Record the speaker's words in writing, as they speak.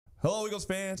Hello, Eagles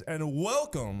fans, and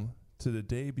welcome to the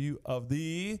debut of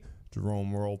the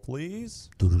drum roll, please.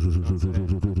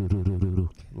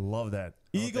 Love that.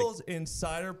 Eagles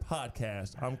Insider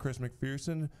Podcast. I'm Chris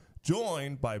McPherson,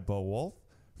 joined by Bo Wolf,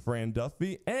 Fran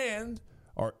Duffy, and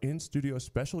our in-studio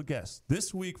special guest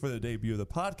this week for the debut of the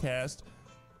podcast.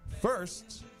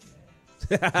 First,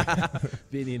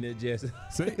 Benny and the Jets.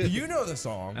 see, you know the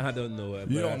song. I don't know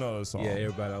it. You don't know the song. Yeah,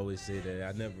 everybody always say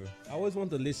that. I always want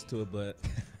to listen to it, but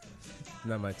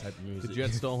not my type of music. The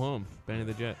Jet stole home. Benny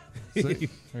the Jet. See?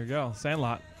 There you go.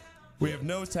 Sandlot. We have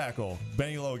nose tackle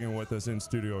Benny Logan with us in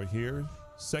studio here,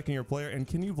 second-year player. And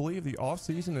can you believe the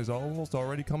offseason is almost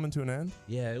already coming to an end?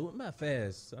 Yeah, it went by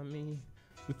fast. I mean,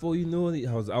 before you knew it,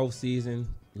 I was off season.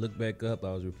 Look back up,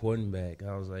 I was reporting back.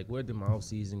 I was like, where did my off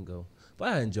season go? But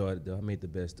I enjoyed it though. I made the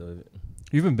best of it.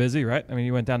 You've been busy, right? I mean,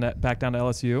 you went back down to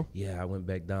LSU. Yeah, I went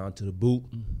back down to the boot,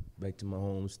 back to my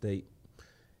home state.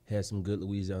 Had some good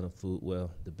Louisiana food.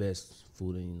 Well, the best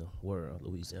food in the world,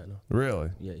 Louisiana. Really?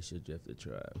 Yeah, you should definitely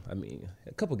try. I mean,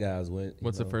 a couple guys went.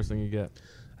 What's the first thing you get?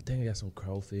 I think I got some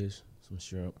crawfish, some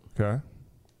shrimp. Okay.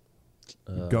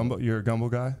 Gumbo? You're a gumbo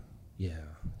guy? Yeah,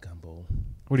 gumbo.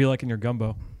 What do you like in your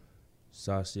gumbo?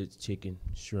 Sausage, chicken,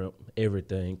 shrimp,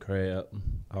 everything, crab,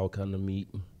 all kind of meat.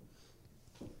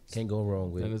 Can't go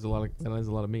wrong with That it. is a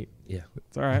lot of meat. Yeah.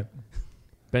 It's all right.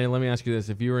 Benny, let me ask you this: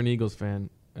 if you were an Eagles fan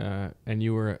and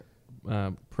you were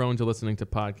prone to listening to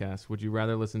podcasts, would you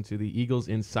rather listen to the Eagles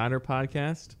Insider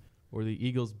Podcast or the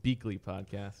Eagles Beakley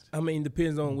Podcast? I mean,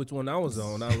 depends on which one I was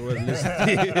on. I'd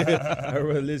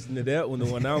rather listen to that one, the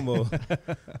one I'm on.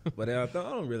 But I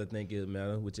don't really think it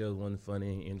matter. Whichever one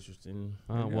funny and interesting.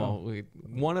 Well,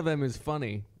 one of them is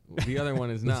funny. The other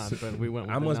one is not. But we went.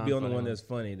 With I the must be on the non-funny one that's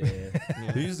funny then.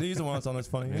 Yeah. He's the one that's on that's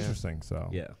funny and interesting. So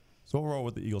Yeah. So we'll roll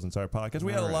with the Eagles Insider Podcast.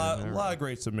 We had a lot of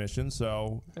great submissions,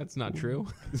 so That's not true.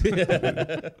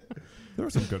 there were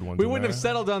some good ones. We in wouldn't have there.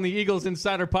 settled on the Eagles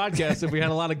Insider Podcast if we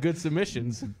had a lot of good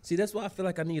submissions. See, that's why I feel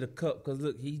like I need a cup. Because,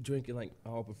 look, he drinking like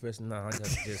all professional. Nah, I got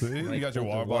to just. See, you got your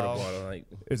water bottle. Like,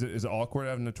 Is it awkward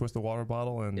having to twist the water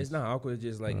bottle? And it's not awkward. It's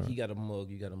just like he got a mug,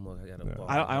 you got a mug, I got a bottle.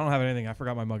 I don't have anything. I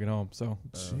forgot my mug at home, so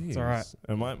Jeez. it's all right.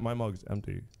 And my mug's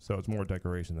empty, so it's more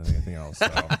decoration than anything else. So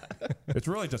it's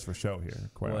really just for show here.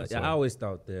 Quite Well, honestly. yeah, I always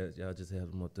thought that y'all just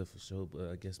have more stuff for show, but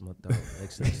I guess my thought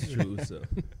actually is true. So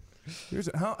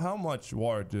How much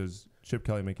water does Chip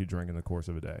Kelly make you drink in the course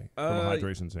of a day from a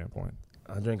hydration standpoint?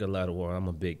 I drink a lot of water. I'm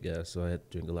a big guy, so I have to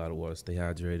drink a lot of water, stay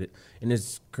hydrated. And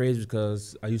it's crazy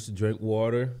because I used to drink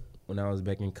water when I was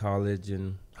back in college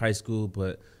and high school,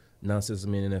 but now since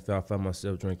I'm in the NFL, I find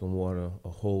myself drinking water a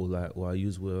whole lot. While I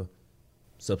usually will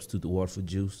substitute the water for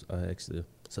juice, I actually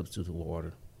substitute the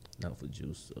water, not for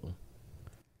juice. So,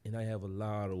 and I have a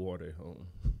lot of water at home,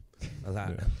 a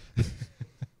lot. Yeah.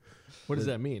 What does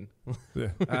that mean? Yeah.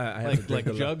 I have to drink Like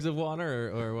a lot. jugs of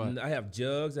water or what? I have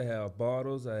jugs, I have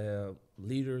bottles, I have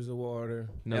liters of water.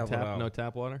 No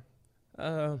tap water?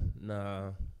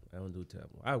 Nah, I don't do tap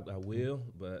water. I will,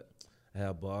 but I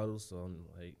have bottles, so I'm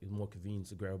like, it's more convenient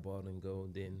to grab a bottle and go.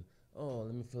 And then,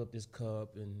 let me fill up this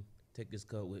cup and take this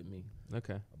cup with me.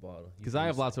 Okay. A bottle. Because I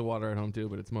have lots of water at home too,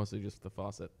 but it's mostly just the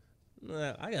faucet.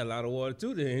 Nah, I got a lot of water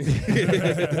too.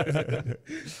 Then.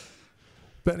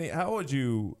 Benny, how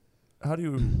do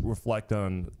you reflect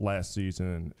on last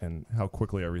season and how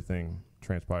quickly everything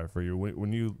transpired for you?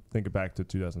 When you think back to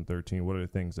 2013, what are the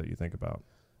things that you think about?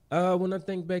 When I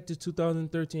think back to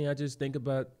 2013, I just think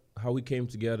about how we came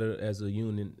together as a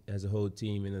unit, as a whole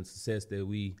team, and the success that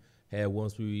we had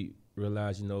once we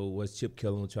realized, what Chip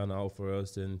Kelly was trying to offer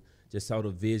us and just saw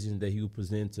the vision that he would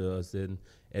present to us. And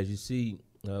as you see,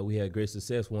 we had great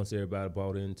success once everybody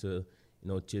bought into,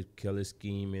 Chip Kelly's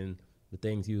scheme and the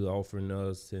things he was offering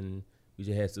us, and we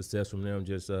just had success from there and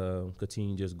just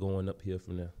continue just going up here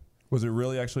from there. Was it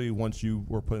really actually once you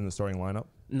were put in the starting lineup?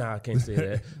 Nah, I can't say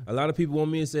that. A lot of people want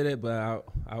me to say that, but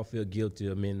I'll feel guilty.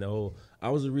 I mean, I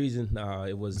was the reason. Nah,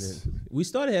 it wasn't. We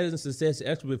started having success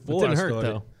actually before It didn't I hurt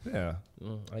started. though.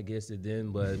 Yeah. I guess it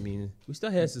didn't, but I mean, we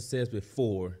started having success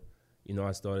before,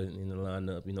 I started in the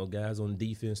lineup. Guys on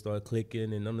defense started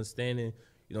clicking and understanding,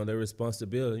 their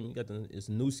responsibility. You got it's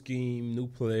a new scheme, new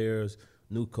players,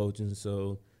 new coaching.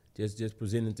 So just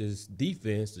presenting this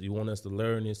defense, you want us to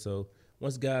learn it. So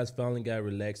once guys finally got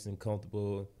relaxed and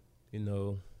comfortable,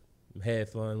 had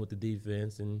fun with the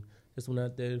defense and just went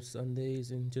out there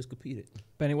Sundays and just competed.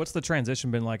 Benny, what's the transition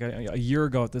been like? A year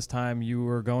ago at this time, you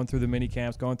were going through the mini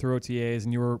camps, going through OTAs,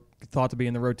 and you were thought to be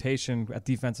in the rotation at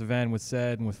defensive end with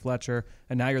Sed and with Fletcher,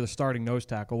 and now you're the starting nose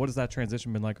tackle. What has that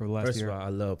transition been like over the last year? First of all, I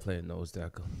love playing nose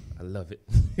tackle. I love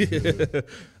it.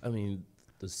 I mean,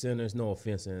 the centers, no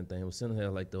offense or anything, but center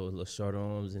have like those little short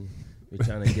arms, and be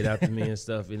trying to get after me and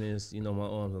stuff, and it's, you know, my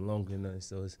arms are longer than that,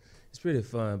 so it's pretty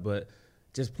fun. But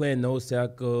just playing nose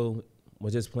tackle, or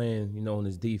just playing, you know, on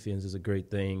his defense is a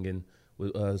great thing. And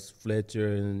with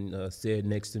Fletcher and Sid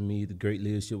next to me, the great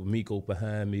leadership with Miko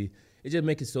behind me, it just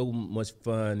makes it so much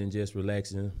fun and just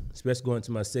relaxing, especially going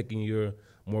to my second year,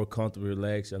 more comfortable,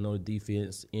 relaxed. I know the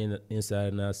defense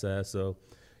inside and outside, so,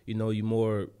 you know, you're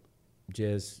more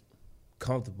just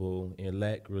comfortable and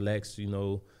relaxed, you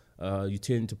know. You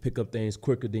tend to pick up things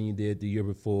quicker than you did the year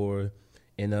before.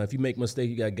 And if you make mistakes,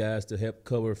 you got guys to help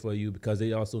cover for you because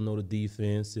they also know the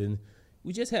defense. And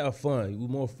we just have fun. We're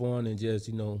more fun and just,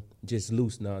 you know, just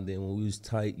loose now and then. When we was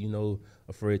tight, you know,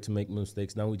 afraid to make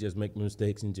mistakes. Now we just make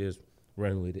mistakes and just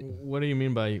run with it. What do you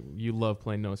mean by you love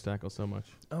playing nose tackle so much?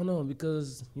 I don't know,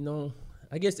 because, you know,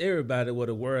 I guess everybody, what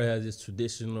the world has this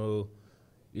traditional,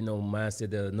 you know,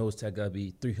 mindset that a nose tackle got to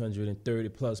be 330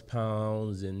 plus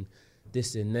pounds and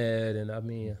this and that. And I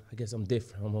mean, I guess I'm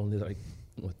different. I'm only like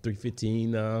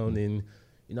 315 now, and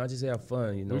you know, I just have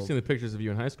fun. You know, We've seen the pictures of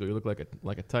you in high school. You look like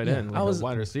a tight end, like a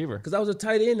wide receiver. Because I was a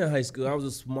tight end in high school. I was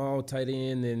a small tight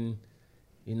end, and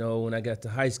you know, when I got to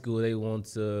high school, they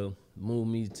wanted to move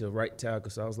me to right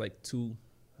tackle. So I was like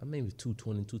maybe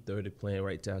 220, 230 playing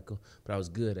right tackle, but I was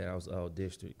good at it. I was all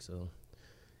district. So,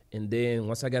 and then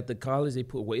once I got to college, they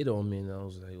put weight on me, and I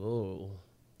was like, oh.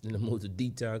 Then I moved to D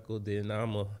tackle. Then now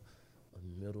I'm a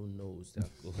middle nose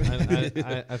tackle.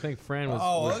 I think Fran was.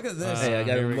 Oh, look at this. Hey, I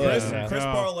got a mug. Chris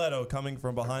Barletto coming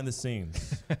from behind the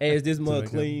scenes. Hey, is this mug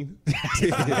clean?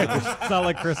 It's not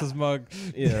like Chris's mug.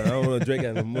 Yeah, I don't want to drink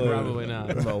out of the mug. Probably not.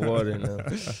 Put my water in now.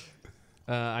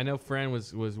 I know Fran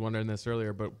was wondering this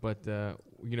earlier, but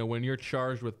you know, when you're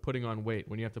charged with putting on weight,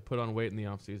 when you have to put on weight in the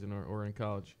off season or in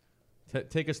college,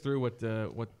 take us through what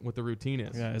the routine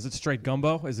is. Yeah, is it straight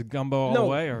gumbo? Is it gumbo all the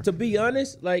way? Or To be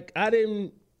honest, like I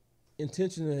didn't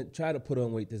intentionally try to put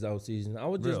on weight this off season. I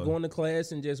was just going to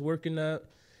class and just working out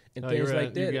and things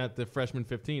like that. You got the freshman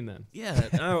 15 then. Yeah,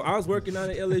 I was working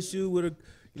out at LSU with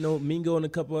Mingo and a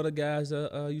couple other guys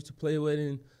I used to play with,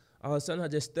 and all of a sudden I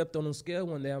just stepped on the scale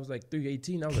one day. I was like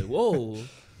 318. I was like, whoa.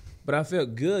 But I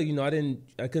felt good. You know,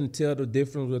 I couldn't tell the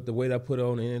difference with the weight I put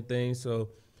on and anything. So,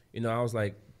 you know, I was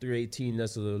like 318,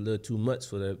 that's a little too much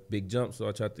for that big jump. So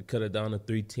I tried to cut it down to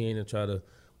 310 and try to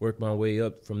work my way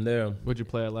up from there. What'd you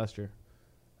play at last year?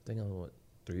 I think I was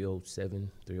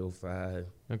 307, 305.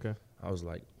 Okay. I was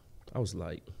light.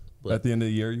 But At the end of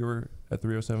the year, you were at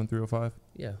 307, 305?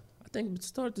 yeah, I think it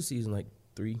started the season like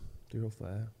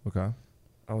 305. Okay.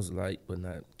 I was light, but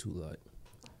not too light.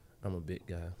 I'm a big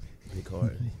guy, big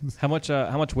heart. how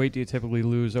much weight do you typically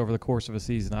lose over the course of a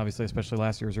season? Obviously, especially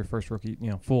last year was your first rookie,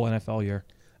 full NFL year.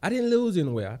 I didn't lose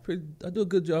anyway. I do a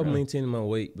good job Really? maintaining my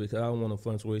weight because I don't want to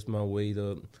fluctuate my weight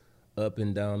up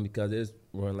and down because it's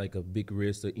run like a big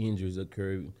risk of injuries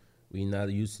occur when you're not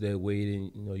used to that weight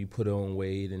and you put on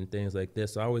weight and things like that.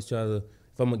 So I always try to,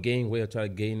 if I'm a gain weight, I try to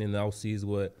gain in the off season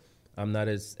where I'm not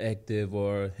as active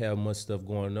or have much stuff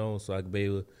going on, so I can be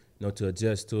able to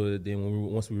adjust to it. Then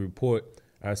once we report,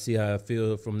 I see how I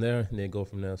feel from there and then go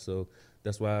from there. So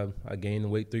that's why I gained the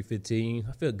weight 315.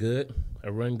 I feel good. I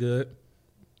run good.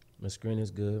 My screen is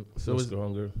good. So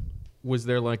stronger. Was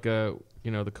there like the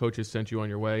coaches sent you on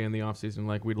your way in the offseason,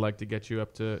 like we'd like to get you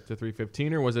up to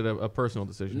 315, or was it a personal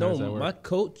decision? How does that No, work? my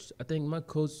coach, I think my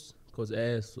coach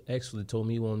actually told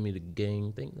me he wanted me to gain,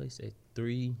 I think they said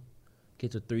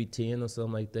get to 310 or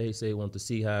something like that. He said he wanted to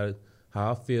see how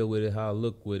I feel with it, how I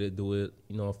look with it, do it,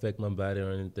 affect my body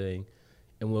or anything.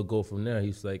 And we'll go from there.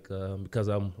 He's like, because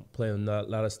I'm playing a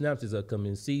lot of snaps this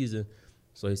upcoming season,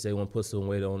 so he said he want to put some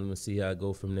weight on him and see how I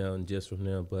go from there and just from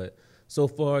there. But so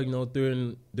far,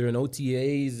 during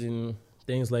OTAs and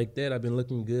things like that, I've been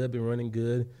looking good, been running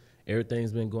good.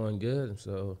 Everything's been going good.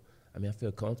 So, I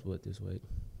feel comfortable at this weight.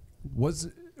 Was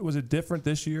it different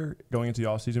this year going into the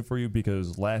offseason for you?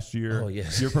 Because last year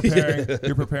yes. you're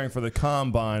preparing for the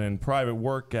combine and private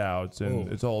workouts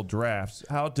and it's all drafts.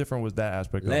 How different was that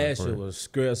aspect of it? Last year was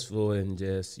stressful and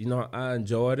just, I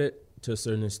enjoyed it to a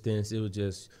certain extent. It was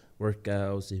just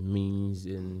workouts and meetings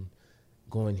and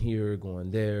going here,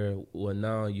 going there. Well,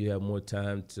 now you have more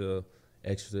time to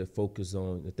actually focus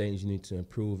on the things you need to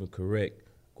improve and correct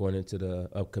going into the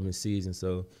upcoming season.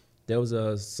 So that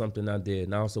was something I did.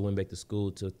 And I also went back to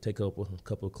school to take up a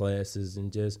couple of classes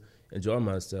and just enjoy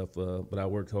myself. But I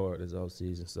worked hard this off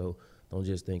season, so don't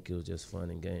just think it was just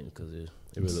fun and games because it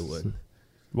really wasn't.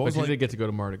 But you did get to go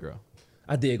to Mardi Gras.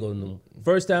 I did go to the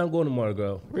first time going to Mardi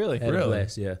Gras. Really? Had a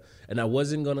blast, yeah. And I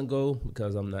wasn't gonna go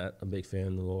because I'm not a big fan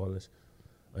of New Orleans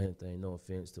or anything. No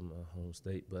offense to my home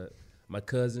state, but my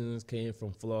cousins came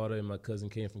from Florida and my cousin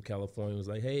came from California. Was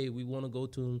like, hey, we want to go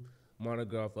to Mardi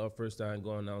Gras for our first time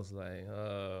going. I was like,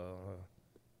 all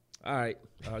right,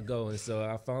 I'll go. And so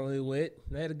I finally went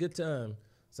and I had a good time.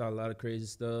 Saw a lot of crazy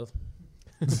stuff.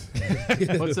 What's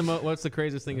the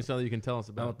craziest thing you saw that you can tell us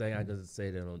I don't about? think I can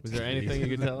say that on Was there TV. anything you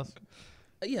could tell us?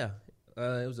 Yeah.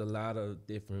 It was a lot of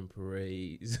different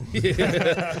parades.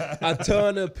 A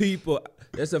ton of people.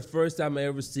 That's the first time I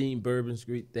ever seen Bourbon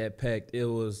Street that packed. It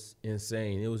was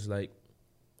insane. It was like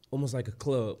almost like a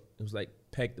club. It was like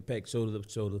pack to pack, shoulder to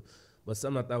shoulder. But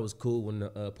something I thought was cool when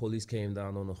the police came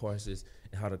down on the horses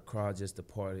and how the crowd just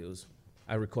departed.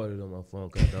 I recorded it on my phone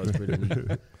because I thought it was pretty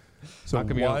neat. So how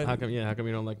come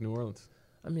you don't like New Orleans?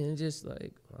 I mean, it's just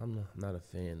like I'm not a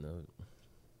fan of.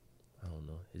 I don't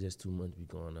know. It's just too much be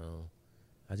going on.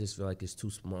 I just feel like it's too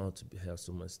small to have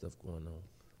so much stuff going on.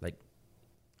 Like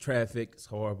traffic is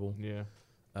horrible. Yeah.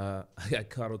 I got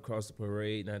caught across the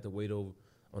parade and I had to wait over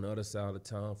on the other side of the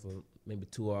town for maybe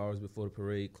 2 hours before the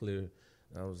parade cleared.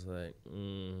 I was like,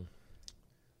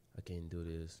 I can't do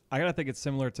this. I gotta think it's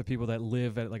similar to people that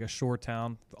live at like a shore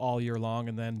town all year long,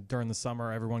 and then during the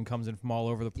summer, everyone comes in from all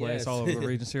over the place, Yes. all over the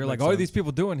region. So you're like, Makes what are sense. these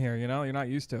people doing here? You know, you're not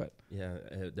used to it. Yeah,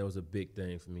 that was a big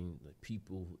thing for me. Like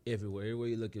people everywhere. Everywhere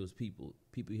you look, it was people.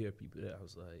 People here, people there. I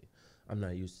was like, I'm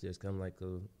not used to this. 'Cause I'm like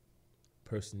a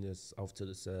person that's off to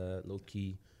the side, low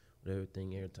key, with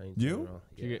everything, everything. You? turn around.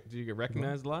 Did you get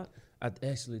recognized a lot? I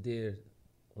actually did.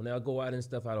 When I go out and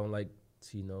stuff, I don't like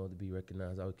to, to be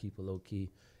recognized. I would keep it low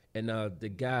key. And the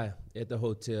guy at the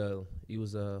hotel, he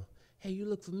was hey, you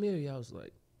look familiar. I was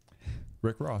like,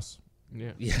 Rick Ross.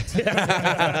 Yeah.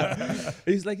 yeah.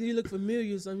 He's like, you look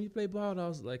familiar. Something you play ball. I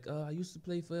was like, I used to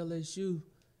play for LSU. And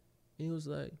he was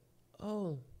like,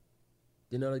 oh.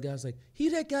 Then the other guy was like, he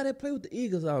that guy that played with the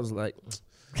Eagles. I was like,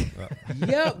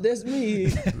 yep, that's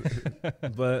me.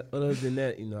 But other than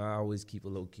that, I always keep a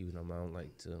low key with them. I don't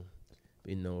like to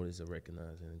be noticed or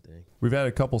recognized or anything. We've had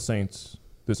a couple Saints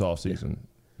this offseason.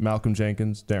 Malcolm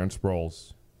Jenkins, Darren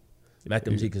Sproles.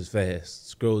 Malcolm Jenkins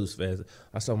fast. Sproles is fast.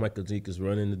 I saw Michael Jenkins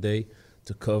running today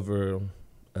to cover,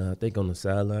 I think, on the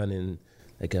sideline, and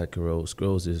that guy Carroll.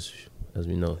 Sproles is, as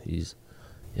we know, he's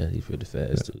pretty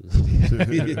fast too.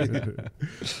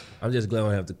 I'm just glad I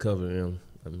don't have to cover him.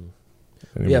 I mean,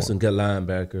 we have some good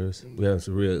linebackers. We have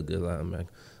some real good linebackers.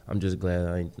 I'm just glad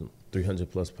I ain't 300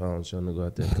 plus pounds trying to go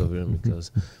out there and cover him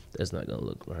because that's not gonna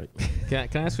look right. Can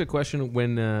I ask you a question?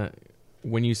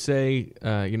 When you say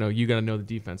you got to know the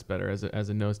defense better as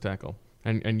a nose tackle,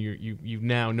 and you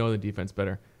now know the defense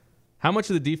better, how much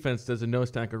of the defense does a nose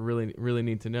tackle really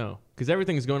need to know? Because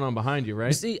everything's going on behind you, right?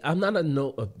 You see, I'm not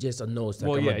just a nose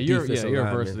tackle. Well, I'm you're defensive a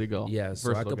lineman. versatile guy. Yeah,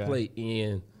 so I Versatile could guy. play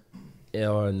in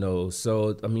or nose.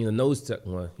 So I mean, a nose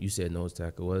tackle. Well, you said nose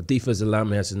tackle. Well, a defensive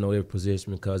lineman has to know every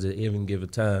position because at any given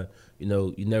time, you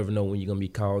never know when you're gonna be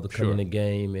called to come Sure. in the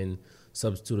game and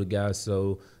substitute a guy.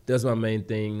 So that's my main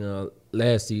thing.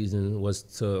 Last season was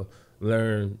to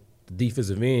learn the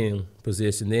defensive end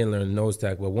position, then learn the nose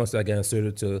tackle. But once I got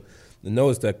inserted to the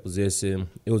nose tackle position,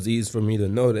 it was easy for me to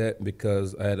know that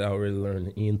because I had already learned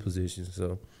the end position.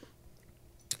 So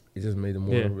it just made it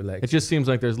more relaxed. It just seems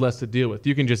like there's less to deal with.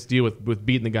 You can just deal with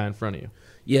beating the guy in front of you.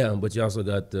 Yeah, but you also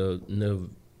got the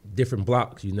different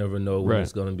blocks. You never know when Right.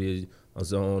 it's going to be a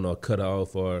zone or cut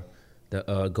off or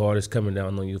the guard is coming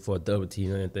down on you for a double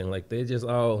team or anything like that. They just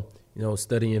all,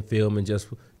 studying film and just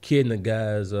kidding the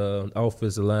guys,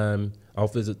 offensive line,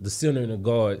 the center and the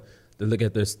guard, to look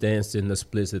at their stance and the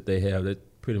splits that they have.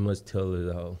 That pretty much tell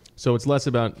it all. So it's less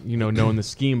about knowing the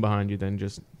scheme behind you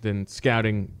than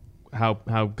scouting how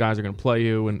guys are going to play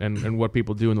you and what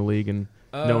people do in the league and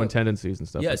knowing tendencies and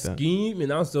stuff Yeah, like that. scheme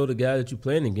and also the guy that you're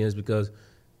playing against because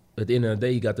at the end of the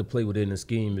day, you got to play within the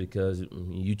scheme because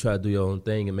you try to do your own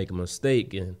thing and make a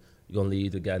mistake, and you're going to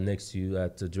leave the guy next to you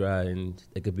out to dry, and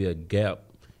there could be a gap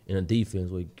in a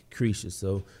defense where you crease it.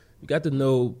 So you got to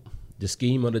know the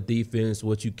scheme of the defense,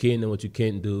 what you can and what you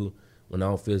can't do when the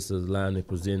offensive line is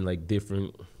presenting like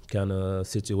different kind of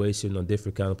situation or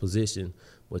different kind of position,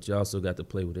 but you also got to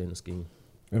play within the scheme.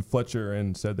 And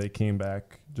Fletcher said they came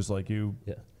back just like you,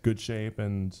 Yeah. good shape,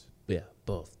 and Yeah,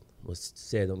 both. Well,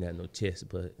 Sad don't got no chest,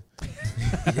 but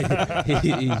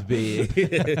he's big.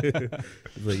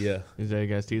 But yeah. Is that you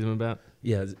guys tease him about?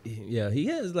 Yeah, he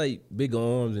has like big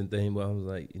arms and things, but I was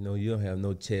like, you don't have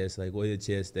no chest. Like, where your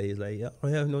chest stays? Like, I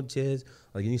don't have no chest.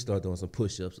 Like, you need to start doing some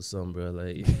push-ups or something, bro.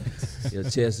 Like, your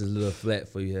chest is a little flat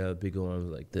for you to have big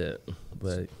arms like that.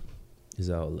 But it's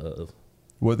all love.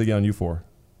 what they got on you for?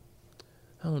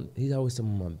 He's always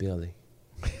talking about my belly.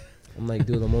 I'm like,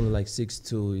 dude, I'm only like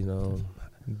 6'2",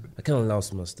 I kind of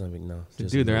lost my stomach now.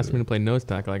 Just Dude, a they're little asking me to play nose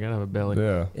tackle. I gotta have a belly.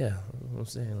 Yeah. Yeah, I'm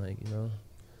saying, like,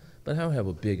 but I don't have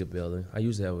a bigger belly. I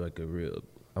usually have like a real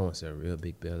I won't say a real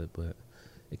big belly, but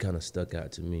it kind of stuck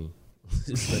out to me.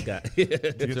 It stuck out.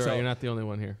 It's all right, you're not the only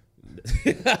one here.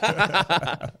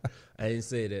 I didn't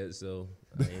say that, so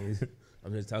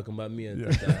I'm just talking about me at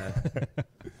the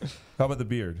time. How about the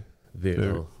beard? Beard,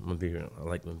 oh, my beard. I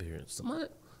like my beard. Somebody,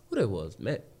 who that was?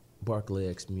 Matt Barkley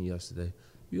asked me yesterday,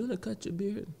 "You want to cut your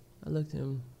beard?" I looked at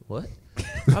him. What?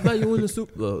 How about you win the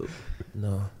Super Bowl?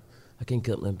 No, I can't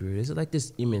cut my beard. It's like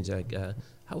this image I got.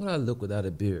 How would I look without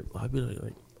a beard? Well, I'd be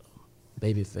like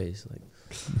baby face. Like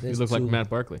You look like Matt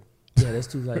Barkley. Yeah, that's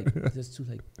too like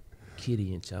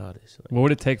kitty and childish. Like, What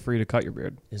would it take for you to cut your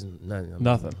beard? isn't nothing.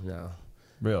 Nothing. No,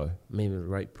 Really? maybe the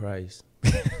right price.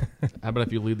 How about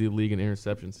if you lead the league in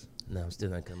interceptions? No, I'm still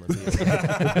not cutting my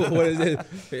beard. What is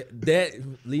it? That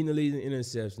leading the league in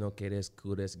interception. Okay, that's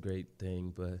cool. That's a great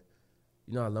thing. But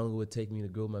you know how long it would take me to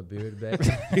grow my beard back?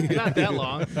 Not that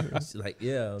long. It's like,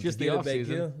 yeah. Just to the get it off back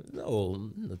season. here?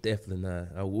 No, definitely not.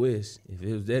 I wish. If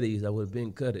it was that easy, I would have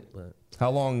been cut it. But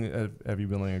How long have you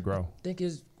been letting it grow? I think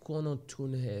it's going on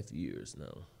 2.5 years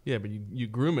now. Yeah, but you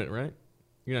groom it, right?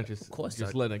 You're not just Of course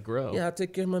just I- letting it grow. Yeah, I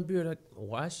take care of my beard. I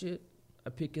wash it. I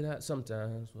pick it out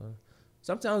sometimes. Well,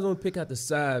 sometimes I don't pick out the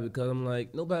side because I'm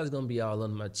like, nobody's going to be all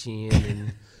under my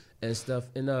chin and stuff.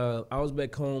 And I was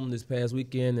back home this past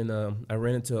weekend, and I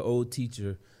ran into an old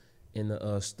teacher in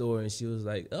the store, and she was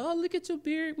like, "Oh, look at your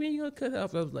beard. When you going to cut it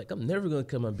off?" I was like, "I'm never going to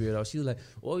cut my beard off." She was like,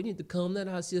 "Oh, you need to comb that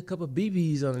out. I see a couple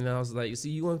BBs on it." And I was like, "You see,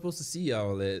 you weren't supposed to see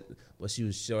all that." But she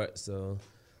was short, so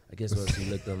I guess what she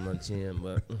looked on my chin.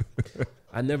 But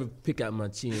I never pick out my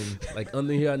chin. Like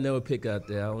under here, I never pick out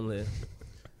there. I only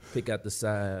pick out the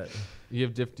side. You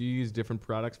have do you use different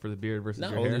products for the beard versus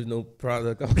your No, hair? there's no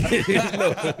product.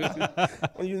 I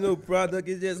don't use no product.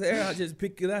 It's just hair. I just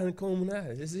pick it out and comb it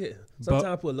out. That's it. Sometimes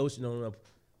I put lotion on.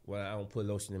 Well, I don't put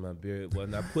lotion in my beard.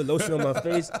 When I put lotion on my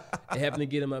face, it happen to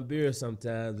get in my beard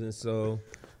sometimes. And so,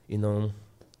 you know,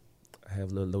 I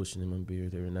have a little lotion in my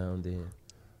beard every now and then.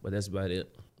 But that's about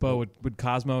it. But would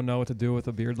Cosmo know what to do with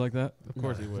a beard like that? Of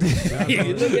course he would. Look at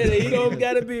it. He don't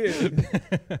got a beard.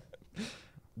 I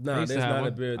Nah, used that's to have not a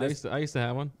one. beard. I used to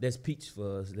have one. That's peach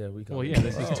fuzz. There we go. Well, yeah,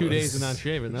 this is 2 days of not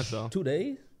shaving. That's all. 2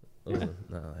 days? Oh,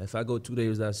 nah. If I go 2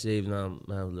 days without shaving, I'm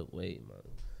look, wait, man.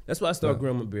 That's why I started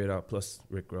growing my beard out. Plus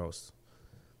Rick Ross.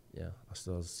 Yeah, I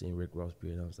started seeing Rick Ross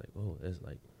beard. I was like, oh, that's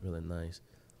like really nice.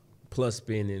 Plus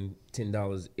spending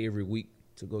 $10 every week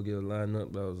to go get a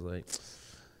lineup. I was like,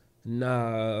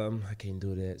 nah, I can't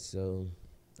do that. So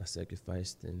I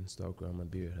sacrificed and started growing my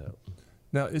beard out.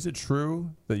 Now, is it true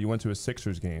that you went to a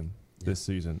Sixers game this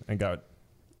season and got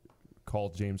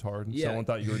called James Harden? Yeah. Someone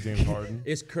thought you were James Harden?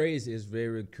 It's crazy. It's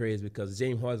very crazy because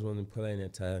James Harden wasn't playing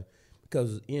that time because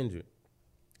he was injured.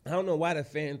 I don't know why the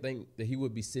fan think that he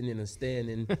would be sitting in a stand.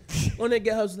 And one of the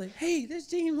guys was like, "Hey, that's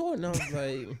James Harden." I was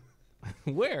like,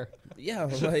 Where? "Yeah."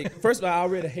 Like, first of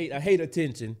all, I hate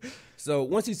attention. So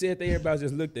once he said that, everybody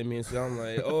just looked at me, and so I'm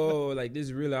like, "Oh, like this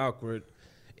is really awkward."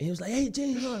 And he was like, "Hey,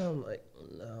 James Harden." I'm like,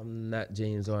 "No, I'm not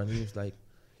James Harden." He was like,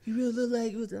 "You really look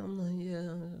like it." I'm like,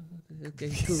 "Yeah, okay,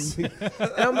 cool."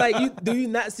 And I'm like, do you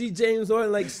not see James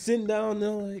Harden like sitting down there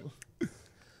like?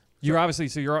 You're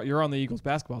obviously you're on the Eagles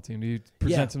basketball team. Do you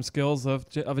present Yeah. some skills of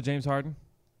a James Harden?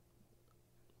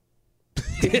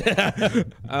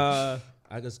 I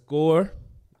can score.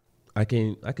 I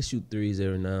can shoot threes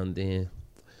every now and then.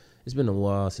 It's been a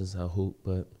while since I hooped,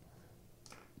 but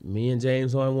me and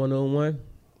James Harden 1-on-1,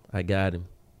 I got him.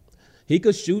 He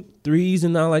could shoot threes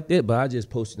and all like that, but I just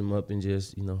posted him up and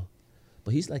just, you know.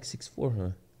 But he's like 6'4", huh?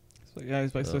 So, yeah,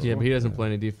 he's like Yeah, but he doesn't play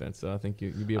any defense, so I think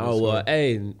you'd be able to Oh, score. well,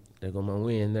 hey, there go my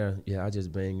win there. Yeah, I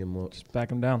just bang him up. Just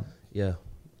back him down. Yeah.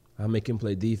 I make him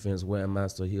play defense where I'm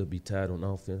at so he'll be tired on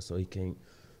offense so he can't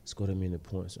score that many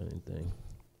points or anything.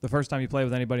 The first time you played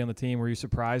with anybody on the team, were you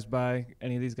surprised by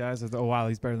any of these guys? Oh, wow,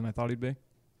 he's better than I thought he'd be.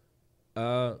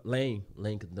 Lane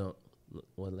could dunk.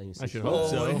 Well, Lane I should 6'5". hope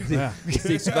so. Yeah. He's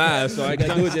 6'5", so I got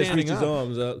to do is just Standing reach his up.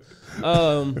 arms up.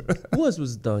 Who else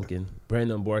was dunking?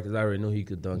 Brandon Barkers. I already knew he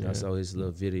could dunk. Yeah. I saw his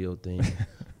little video thing.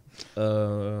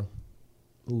 Who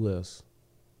else?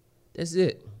 That's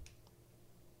it.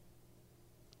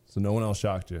 So no one else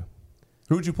shocked you.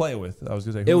 Who would you play with? I was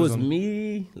gonna say It who was on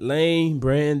me, Lane,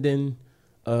 Brandon,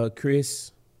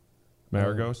 Chris,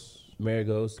 Maragos.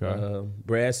 Maragos, Okay.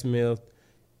 Brad Smith,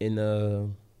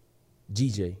 and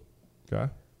GJ.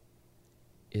 Okay.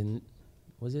 And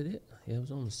was it? Yeah, it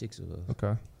was only 6 of us.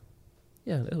 Okay.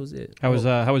 Yeah, that was it. How was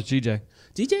GJ?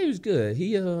 GJ was good.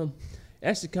 He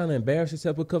actually kind of embarrassed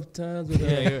himself a couple times. With,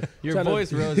 Yeah, your trying to-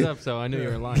 voice rose up, so I knew you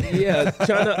were lying. Yeah,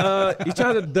 he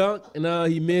tried to dunk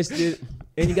and he missed it,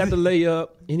 and he got the layup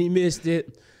and he missed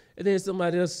it, and then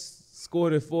somebody else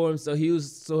scored it for him, so he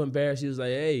was so embarrassed. He was like,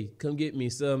 "Hey, come get me,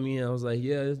 sub me." And I was like,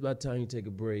 "Yeah, it's about time you take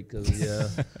a break, cause yeah."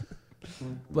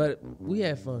 But we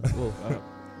had fun. Whoa,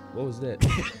 what was that?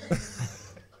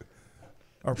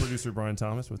 Our producer Brian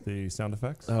Thomas with the sound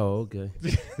effects. Oh, okay.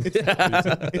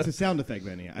 It's a sound effect,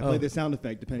 Benny. I play the sound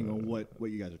effect depending on what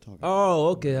you guys are talking about. Oh,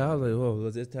 okay. I was like, "Whoa,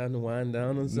 was it time to wind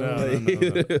down or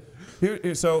something?"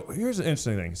 No. So here's an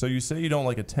interesting thing. So you say you don't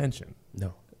like attention.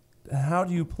 No. How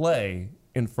do you play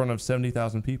in front of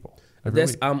 70,000 people? every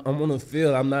That's week? I'm on the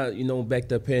field. I'm not, back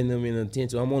there paying them any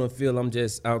attention. I'm on the field. I'm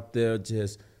just out there,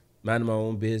 just minding my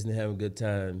own business, having a good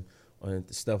time,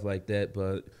 and stuff like that.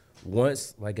 But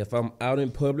once, like if I'm out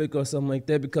in public or something like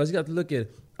that, because you got to look at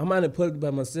it, I'm out in public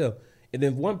by myself, and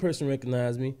then if one person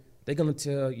recognizes me, they're gonna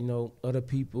tell other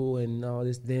people and all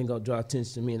this. They ain't gonna draw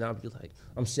attention to me, and I'll be like,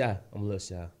 I'm shy. I'm a little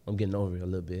shy. I'm getting over it a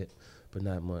little bit, but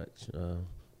not much.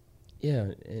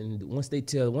 Yeah, and once they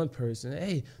tell one person,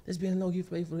 "Hey, this Ben Lowe, you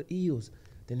play for the Eagles,"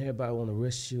 then everybody want to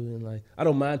rush you, and like, I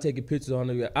don't mind taking pictures on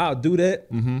the. I'll do that,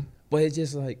 but it's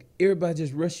just like everybody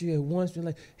just rush you at once, be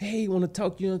like, "Hey, want to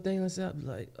talk to you and things like that?" I'll be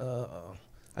like,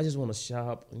 I just want to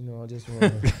shop, I just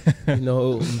want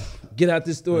to, get out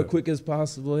this store as quick as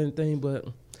possible and thing. But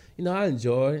I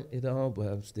enjoy it all, but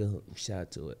I'm still shy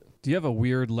to it. Do you have a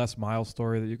weird Les Miles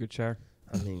story that you could share?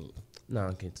 I mean, no,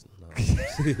 I can't. No.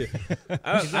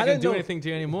 He's not gonna do anything to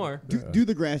you anymore. Do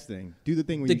the grass thing. Do the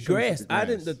thing when The you show us grass. the I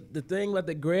grass. didn't. The thing about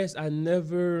the grass, I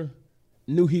never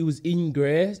knew he was eating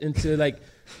grass until like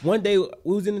one day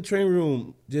we was in the training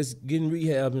room just getting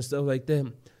rehab and stuff like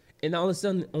that, and all of a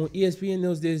sudden on ESPN there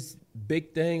was this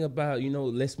big thing about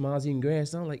Les Miles eating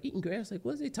grass. I'm like, eating grass? Like,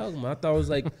 what's they talking about? I thought it was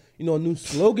like a new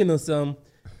slogan or something.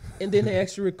 And then they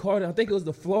actually recorded. I think it was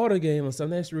the Florida game or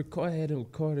something. They actually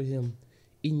recorded him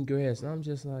eating grass, and I'm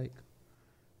just like,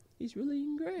 he's really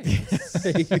eating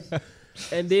grass.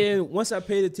 And then once I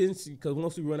paid attention, because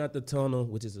once we run out the tunnel,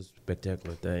 which is a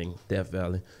spectacular thing, Death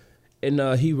Valley,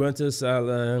 and he run to the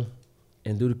sideline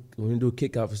and when we do a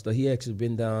kickoff and stuff, he actually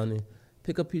been down and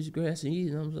pick up a piece of grass and eat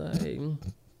it. And I was like,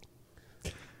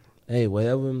 hey,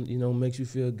 whatever makes you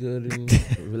feel good and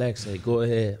relax, like go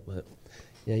ahead. But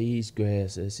yeah, he eats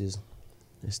grass. That's his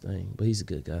thing. But he's a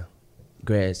good guy.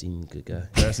 Grass eating good guy.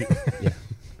 Yeah.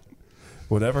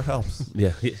 Whatever helps.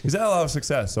 Yeah. He's had a lot of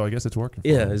success, so I guess it's working for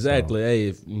Yeah, him, exactly. so. Hey,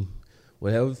 if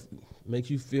whatever makes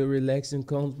you feel relaxed and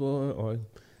comfortable or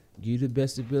give you the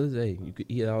best ability, hey, you could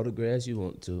eat all the grass you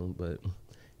want to, but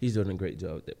he's doing a great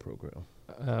job with that program.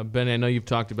 Ben, I know you've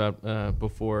talked about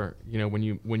before, when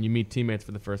you meet teammates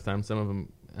for the first time, some of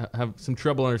them have some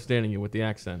trouble understanding you with the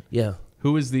accent. Yeah.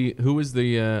 Who is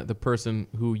the person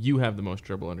who you have the most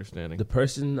trouble understanding? The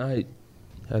person I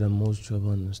had the most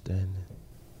trouble understanding.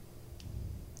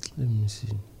 Let me see.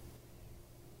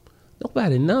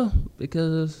 Nobody know,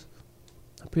 because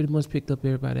I pretty much picked up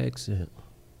everybody's accent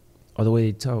or the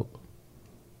way they talk.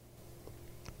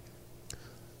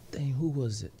 Dang, who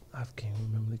was it? I can't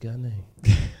remember the guy's name.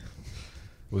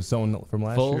 Was someone from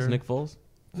last Foles, year? Nick Foles?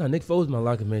 No, Nick Foles is my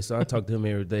locker mate, so I talk to him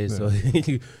every day. So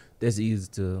that's easy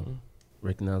to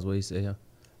recognize what he say.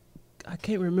 I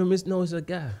can't remember. It's a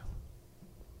guy.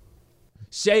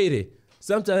 Shady.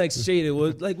 Sometimes Shady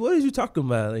was like, what are you talking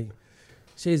about? Like,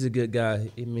 Shady's a good guy.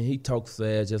 I mean, he talks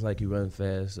fast just like he runs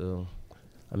fast. So,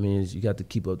 I mean, you got to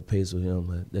keep up the pace with him,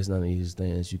 but that's not the easiest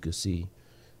thing, as you could see.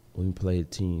 When we played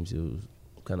teams, it was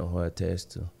kind of hard task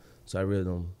to. So I really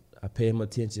don't. I pay him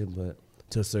attention, but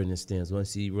to a certain extent.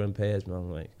 Once he run past me,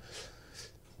 I'm like,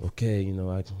 okay,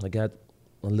 I got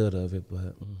a little of it,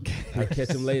 but I catch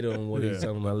him later on what he's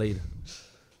talking about later.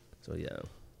 So yeah.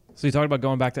 So you talked about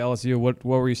going back to LSU. What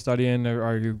were you studying? Or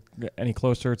are you any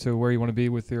closer to where you want to be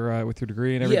with your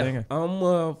degree and everything? Yeah, I'm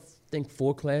I think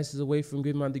 4 classes away from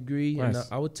getting my degree, Nice. and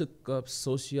I took up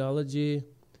sociology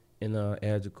and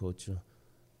agriculture.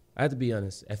 I have to be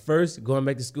honest. At first, going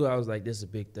back to school, I was like, this is a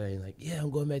big thing. Like, yeah,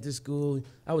 I'm going back to school.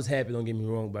 I was happy, don't get me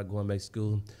wrong, about going back to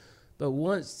school. But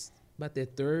once about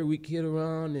that 3rd week hit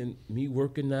around and me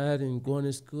working out and going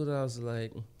to school, I was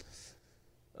like,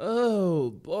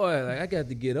 oh, boy, like I got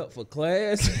to get up for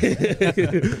class.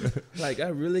 Like, I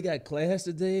really got class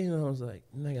today. And I was like,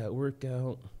 I got to work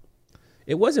out.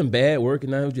 It wasn't bad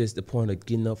working out. It was just the point of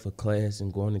getting up for class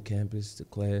and going to campus to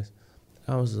class.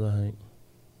 I was like,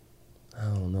 I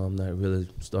don't know. I'm not really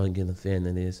starting getting a fan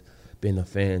of this. Being a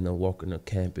fan of walking to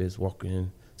campus,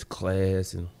 walking to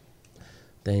class, and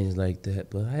things like that.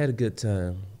 But I had a good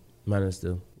time, minus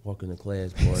the walking to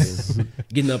class part and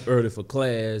getting up early for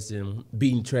class and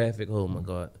beating traffic. Oh my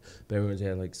God, Barron's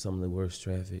had like some of the worst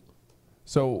traffic.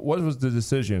 So what was the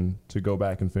decision to go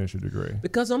back and finish your degree?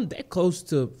 Because I'm that close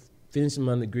to finishing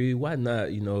my degree, why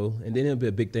not, you know? And then it'll be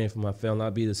a big thing for my family.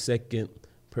 I'll be the second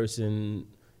person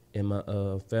in my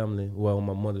family, well, on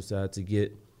my mother's side, to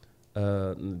get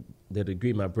the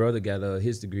degree. My brother got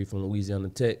his degree from Louisiana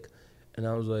Tech. And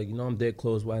I was like, you know, I'm that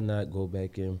close. Why not go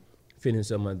back and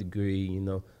finish up my degree, you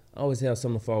know? I always have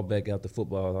something to fall back after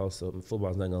football also.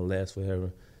 Football's not going to last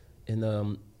forever. And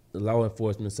the law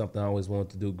enforcement is something I always wanted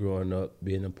to do growing up,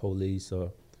 being in police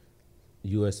or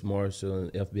U.S. Marshal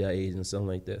and FBI agent, something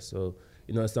like that. So,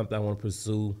 you know, it's something I want to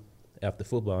pursue after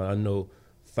football. I know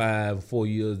 5 or 4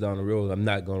 years down the road, I'm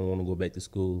not going to want to go back to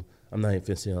school. I'm not even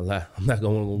finishing a lot. I'm not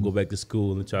going to want to go back to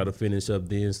school and try to finish up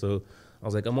then. So I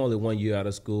was like, I'm only 1 year out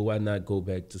of school. Why not go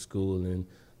back to school and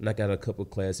knock out a couple of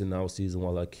classes in the off season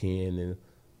while I can and,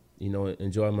 you know,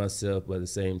 enjoy myself, but at the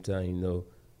same time, you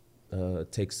know,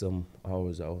 take some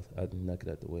hours off. I can knock it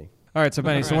out the way. All right, so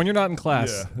Benny, so when you're not in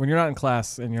class,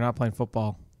 and you're not playing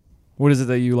football, what is it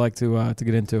that you like to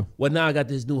get into? Well, now I got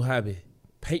this new hobby,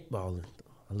 paintballing.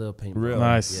 I love paintballing. Really?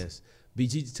 Nice. Yes.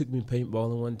 BG took me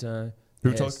paintballing one time.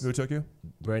 Who took you?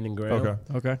 Brandon Graham.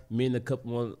 Okay. Me and a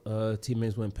couple more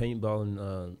teammates went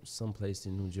paintballing someplace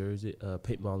in New Jersey,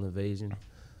 paintball invasion.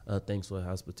 Thanks for the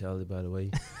hospitality, by the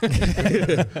way.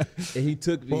 And he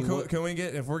took me. Well, can we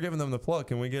get, if we're giving them the plug,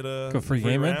 can we get a free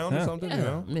game round in? or something? Yeah, You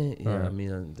know? man. Yeah, All right. I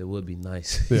mean, that would be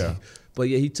nice. Yeah. But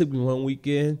yeah, he took me one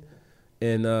weekend,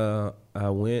 and I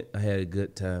went. I had a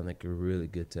good time, like a really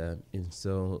good time. And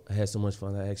so I had so much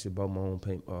fun. I actually bought my own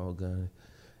paintball gun,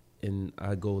 and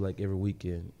I go like every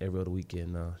other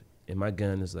weekend now. And my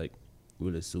gun is like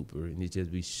really super, and it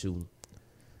just be shooting.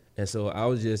 And so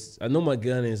I know my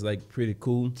gun is like pretty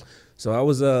cool. So I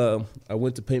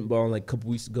went to paintball like a couple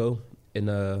weeks ago, and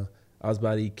I was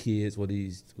by these kids,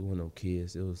 no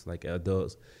kids, it was like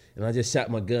adults. And I just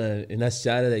shot my gun, and I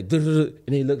shot it like, and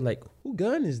they looked like, who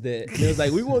gun is that? And they was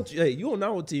like, we want you, hey, you on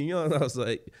our team, you know? And I was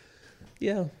like,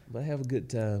 yeah, but I have a good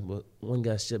time. But one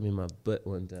guy shot me in my butt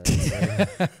one time.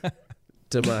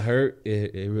 To my hurt,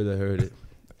 it really hurt it.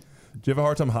 Do you have a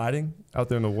hard time hiding out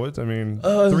there in the woods? I mean,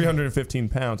 315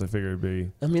 pounds, I figure it'd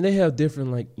be. I mean, they have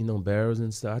different, like, you know, barrels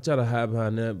and stuff. I try to hide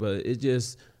behind that, but it's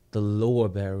just the lower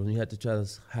barrel. You have to try to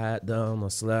hide down or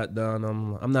slide down.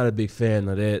 I'm not a big fan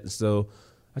of that. So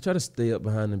I try to stay up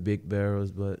behind the big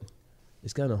barrels, but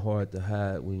it's kind of hard to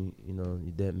hide when, you know,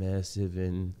 you're that massive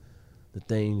and the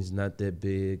thing's not that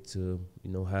big to, you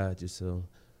know, hide you. So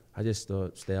I just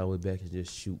stay all the way back and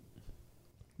just shoot.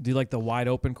 Do you like the wide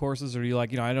open courses, or do you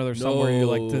like, you know, I know there's somewhere you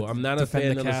like to I'm not a defend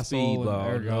fan the of the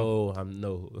castle.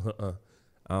 speedball.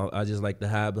 I just like to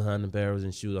hide behind the barrels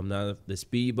and shoot. I'm not the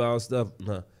speedball stuff.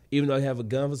 Nah. Even though I have a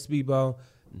gun for speedball,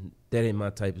 that ain't my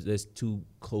type. That's too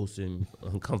close and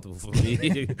uncomfortable for me.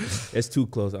 It's too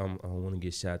close. I don't want to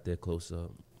get shot that close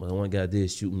up. But the one guy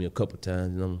did shoot me a couple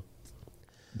times, and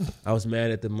I was mad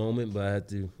at the moment, but I had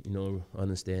to, you know,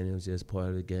 understand it was just part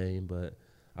of the game. But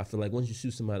I feel like once you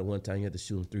shoot somebody one time, you have to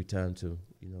shoot them 3 times to,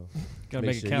 you know. Gotta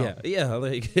make it count. Yeah,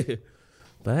 like,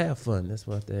 but I have fun. That's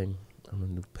one thing. I'm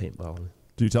gonna do paintballing.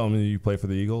 Do you tell them that you play for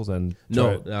the Eagles and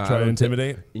No, try to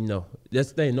intimidate? You know, that's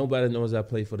the thing. Nobody knows I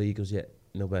play for the Eagles yet.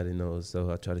 Nobody knows, so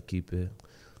I try to keep it.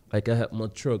 Like I had my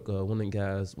truck. One of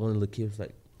the little kids was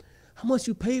like, "How much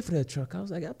you pay for that truck?" I was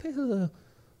like, "I paid a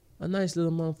nice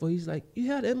little amount for." He's like, "You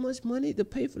had that much money to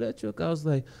pay for that truck?" I was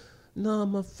like, "No,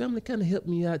 my family kind of helped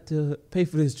me out to pay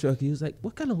for this truck." He was like,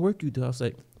 "What kind of work you do?" I was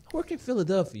like, "I work in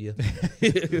Philadelphia."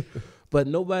 But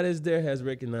nobody there has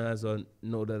recognized or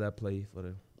know that I play for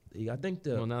them. I think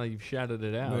Well, now you've shouted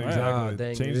it out. Yeah, exactly.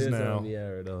 Dang, Changes it is now. on the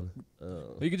air, don't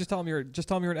You could just tell them you're an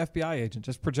FBI agent.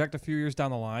 Just project a few years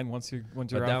down the line once you're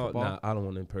out of football. Nah, I don't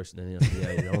want to impersonate the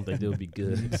FBI. I don't think that would be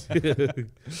good.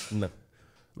 No.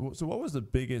 So what was the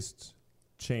biggest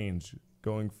change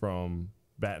going from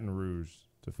Baton Rouge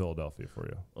to Philadelphia for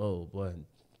you? Oh boy,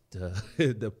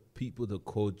 the people, the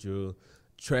culture,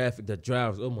 traffic, the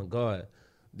drivers. Oh my God,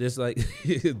 there's like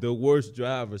the worst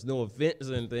drivers. No offense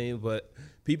or anything, but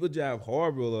people drive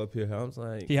horrible up here. I was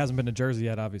like, He hasn't been to Jersey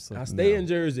yet, obviously. I stay in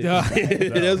Jersey. Yeah.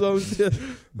 That's what I'm saying.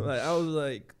 Like I was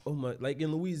like, oh my, like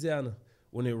in Louisiana,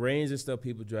 when it rains and stuff,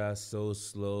 people drive so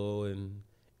slow and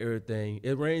everything.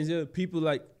 It rains here, people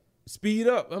like speed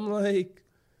up. I'm like,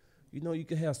 you know, you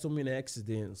can have so many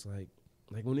accidents. Like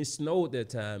when it snowed that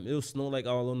time, it was snow like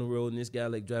all on the road, and this guy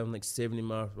like driving like 70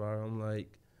 miles per hour. I'm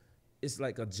like, it's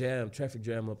like a traffic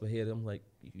jam up ahead. I'm like,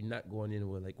 you're not going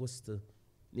anywhere. Like, what's the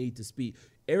need to speed?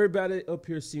 Everybody up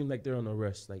here seems like they're on a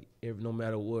rush. Like, no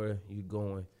matter where you're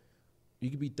going, you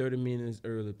could be 30 minutes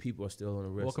early. People are still on a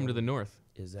rush. Welcome to the North.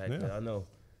 Exactly. Yeah. I know.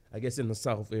 I guess in the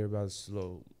South, everybody's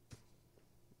slow.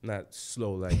 Not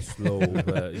slow like slow,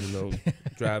 but, you know,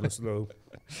 driving slow.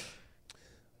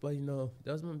 But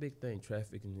that was my big thing.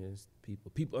 Trafficking is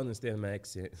people. People understand my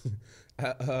accent.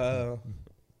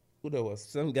 Who there was?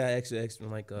 Some guy actually asked me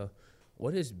like,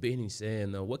 "What is Benny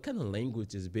saying? What kind of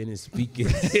language is Benny speaking?"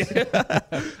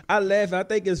 I laugh. I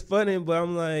think it's funny, but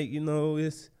I'm like,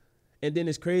 it's. And then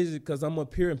it's crazy because I'm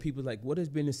up here and people like, "What is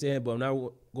Benny saying?" But when I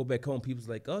go back home, people's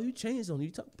like, "Oh, you changed on. You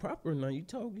talk proper now. You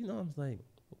talk." I'm like,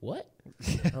 "What?"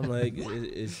 I'm like,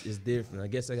 it's different. I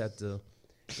guess I got to.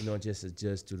 Just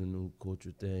adjust to the new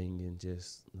culture thing and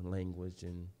just the language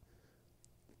and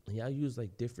I use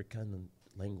like different kind of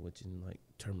language and like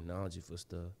terminology for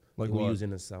stuff Like we what? use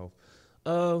in the South.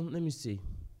 Let me see.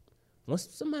 Once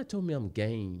somebody told me I'm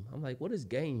game, I'm like, what is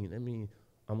game? I mean,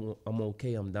 I'm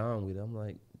okay. I'm down with it. I'm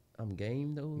like, I'm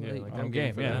game though. Yeah, like, like, I'm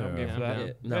game. for Yeah, that. I'm game for that.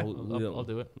 down. No, Yeah, we don't. I'll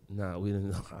do it. Nah, we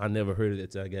didn't. I never heard of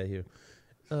that till I got here.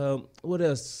 What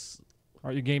else?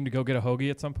 Are you game to go get a hoagie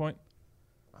at some point?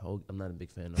 I'm not a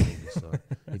big fan of hoagies. So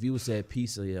if you would say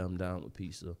pizza, yeah, I'm down with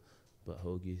pizza. But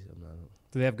hoagies, I'm not.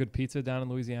 Do they have good pizza down in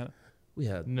Louisiana? We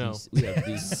have No. we have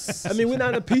decent. I mean, we're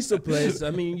not a pizza place.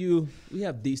 I mean, we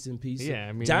have decent pizza. Yeah,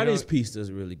 I mean, Johnny's you pizza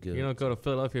is really good. don't go to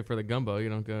Philadelphia for the gumbo. You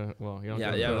don't go. Well, you don't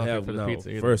go to yeah, Philadelphia for the pizza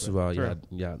either. First but- of all, Sure.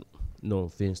 yeah, no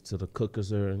offense to the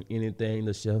cookers or anything,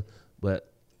 the chef,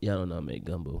 but y'all don't know how to make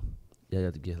gumbo. Y'all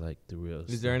have to get like the real.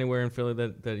 Is there anywhere in Philly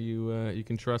that you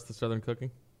can trust the Southern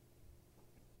cooking?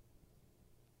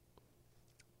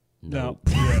 No.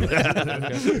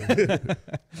 I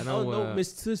Oh know. no,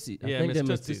 Miss Tootsie. I yeah, think Miss that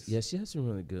Miss Tootsie's. Tootsie. Yeah, she has some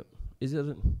really good. Is it?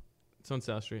 It's on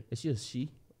South Street. Is she a she?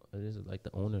 Or is it like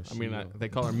the owner? I mean, they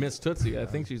call her Miss Tootsie. I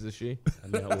think she's a she. I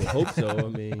mean, I would hope so. I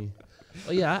mean,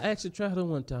 oh yeah, I actually tried her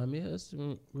one time. Yeah, it's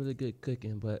some really good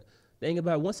cooking. But the thing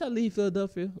about it, once I leave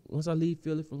Philadelphia, once I leave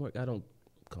Philly from work, I don't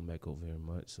come back over here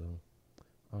much. So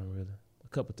I don't really. A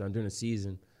couple times during the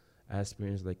season, I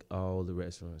experienced like all the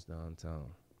restaurants downtown.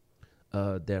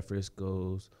 That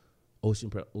Frisco's, Ocean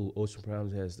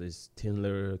Palms has this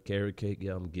 10-layer carrot cake.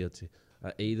 Yeah, I'm guilty.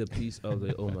 I ate a piece of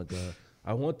it. Oh my god.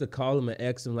 I want to call them and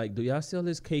ask them like, do y'all sell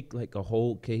this cake like a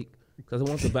whole cake? Because I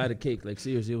want to buy the cake. Like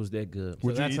seriously, it was that good. So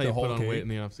Would you that's eat how the you whole put on cake? weight in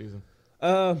the off season.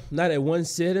 Not at one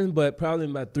sitting, but probably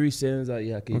in about 3 sittings. I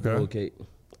can eat the Okay. whole cake.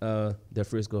 That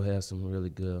Frisco has some really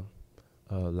good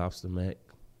lobster mac.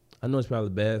 I know it's probably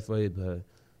bad for you, but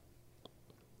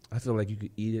I feel like you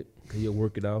could eat it because you'll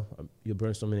work it out. You'll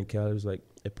burn so many calories like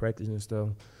at practice and stuff.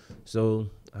 So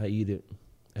I eat it.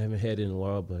 I haven't had it in a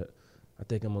while, but I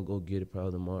think I'm going to go get it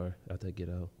probably tomorrow after I get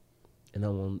out. And I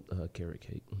want carrot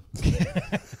cake.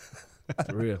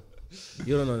 For real.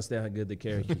 You don't understand how good the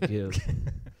carrot cake is.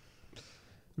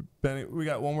 Benny, we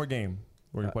got one more game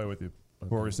we're gonna play with you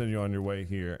before we send you on your way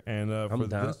here. And for I'm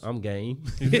down. this, I'm game.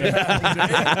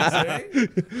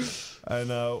 and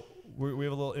we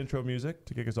have a little intro music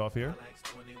to kick us off here.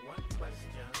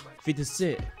 50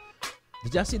 Cent.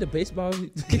 Did y'all see the baseball?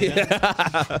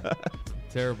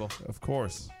 Terrible. Of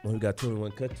course. Well, we got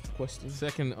 21 questions.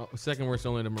 Second worst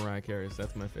only to Mariah Carey's.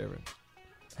 That's my favorite.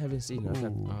 Haven't seen that.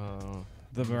 Ooh.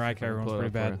 The Mariah Carey one's Pull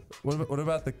it pretty up bad. for What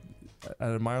about the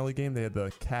at a minor league game? They had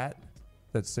the cat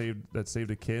that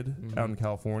saved a kid out in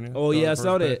California. Oh yeah, I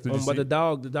saw that. Did you But see the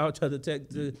dog tried to attack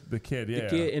the the kid? Yeah.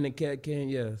 kid, and the cat can.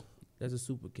 Yeah, that's a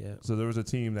super cat. So there was a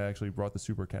team that actually brought the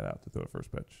super cat out to throw a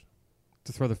first pitch.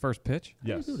 To throw the first pitch? How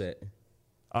do Yes. you do that?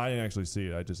 I didn't actually see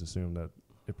it. I just assumed that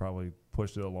it probably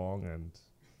pushed it along and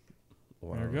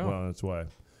Wow. There you go. went on its way.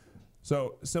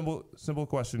 So simple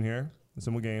question here. A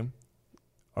simple game.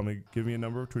 I'm gonna give you a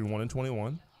number between 1 and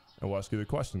 21, and we'll ask you the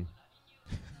question.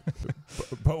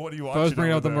 but what do you want? I was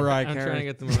bringing out the Mariah I'm trying to Carey.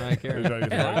 get the Mariah Carey. Trying to get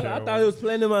the Mariah I Carey thought it was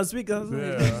playing in my speaker. I was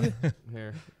like, Yeah.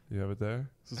 Here. You have it there?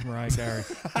 This is Mariah Carey.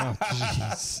 Oh,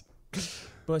 jeez.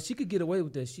 But she could get away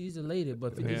with that. She's a lady.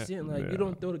 But 50 Yeah. Cent, like, Yeah. you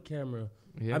don't throw the camera.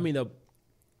 Yeah. I mean,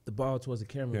 the ball towards the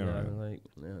camera. Camera. Guy. Like,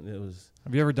 man, it was.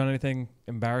 Have you ever done anything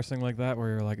embarrassing like that where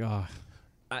you're like, oh,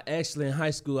 I actually in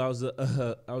high school I was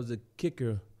a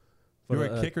kicker. You were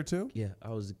the, a kicker too? Yeah, I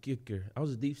was a kicker. I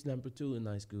was a deep snapper too in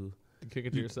high school. You kick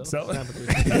it to yourself. Sell it? Snap it to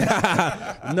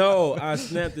yourself. No, I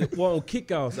snapped it. Well, on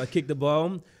kickoffs, I kicked the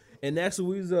ball, and actually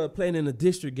we was playing in a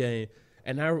district game,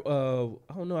 and I don't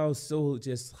know, I was so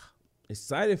just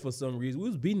excited for some reason. We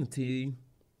was beating the team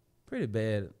pretty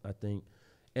bad, I think,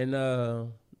 and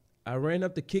I ran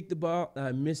up to kick the ball. And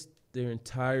I missed their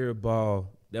entire ball.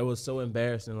 That was so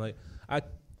embarrassing. Like I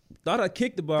thought I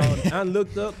kicked the ball, and I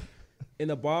looked up, and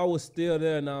the ball was still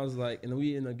there, and I was like, and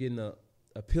we ended up getting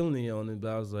a penalty on it, but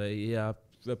I was like, yeah, I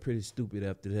felt pretty stupid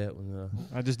after that one.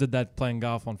 I just did that playing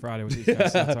golf on Friday with these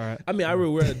guys. So that's all right. I mean, I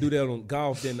would rather do that on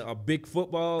golf than a big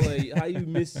football. Like, how you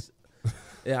miss?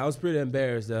 Yeah, I was pretty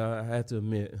embarrassed. I have to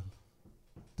admit.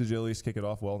 Did you at least kick it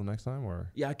off well the next time, or?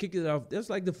 Yeah, I kicked it off. That's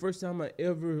like the first time I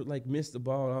ever like missed the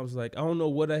ball. I was like, I don't know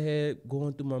what I had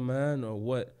going through my mind or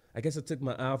what. I guess I took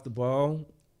my eye off the ball,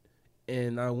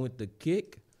 and I went to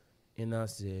kick, and I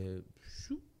said,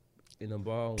 shoot, and the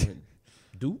ball went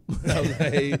doop. I was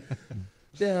like,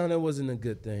 damn, that wasn't a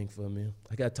good thing for me.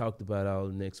 I got talked about all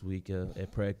next week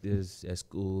at practice, at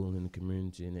school, in the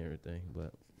community, and everything.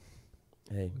 But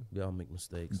hey, we all make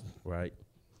mistakes, right?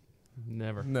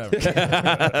 Never.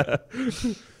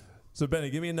 So, Benny,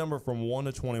 give me a number from 1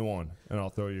 to 21, and I'll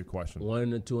throw you a question.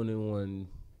 1 to 21.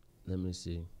 Let me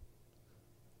see.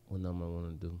 What number I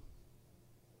want to do?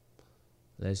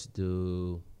 Let's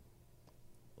do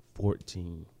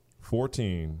 14.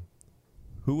 14.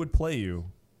 Who would play you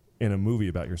in a movie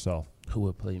about yourself? Who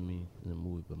would play me in a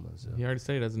movie by myself? He already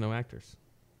said he doesn't know actors.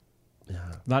 Yeah.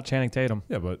 Not Channing Tatum.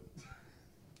 Yeah, but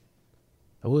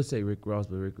I would say Rick Ross,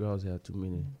 but Rick Ross had too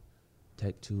many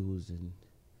tattoos, and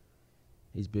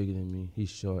he's bigger than me. He's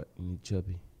short and he's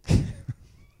chubby.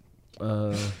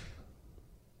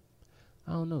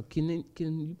 I don't know. Can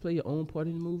you play your own part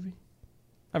in the movie?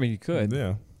 I mean, you could.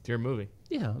 yeah. It's your movie.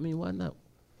 Yeah, I mean, why not?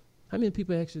 How many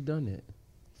people actually done that?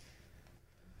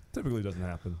 Typically doesn't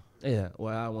happen. Yeah,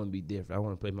 well, I want to be different. I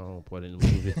want to play my own part in the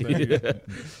movie.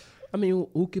 I mean,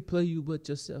 who could play you but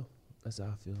yourself? That's how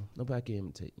I feel. Nobody can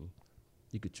imitate me.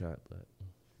 You could try it, but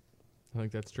I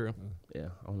think that's true. yeah,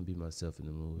 I want to be myself in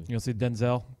the movie. You'll see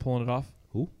Denzel pulling it off.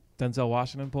 Who? Denzel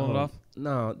Washington pulling it off.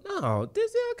 No,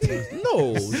 this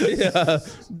no, yeah,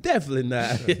 definitely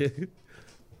not.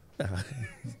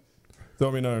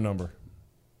 Throw me another number.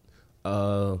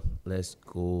 Let's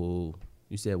go.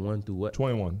 You said 1 through what?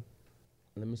 21.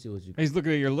 Let me see what you. He's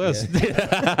looking at your list.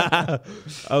 Yeah.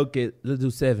 Okay, let's do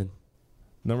 7.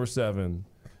 Number 7.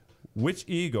 Which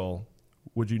Eagle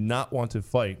would you not want to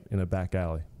fight in a back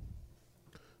alley?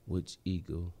 Which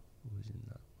Eagle would you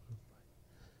not?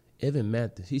 Evan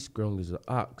Mathis, he's strong as an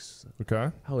ox. Okay.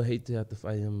 I would hate to have to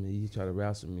fight him. He try to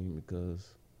wrestle me because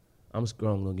I'm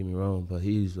strong, don't get me wrong, but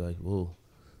he's like, whoa.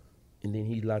 And then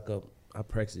he lock up, I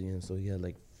practiced him, so he had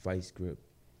like vice grip,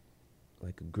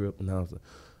 like a grip. And I was like,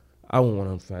 I wouldn't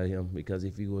want to fight him because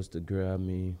if he was to grab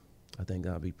me, I think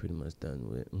I'll be pretty much done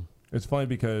with it. It's funny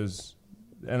because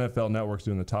NFL Network's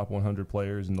doing the top 100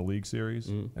 players in the league series,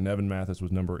 and Evan Mathis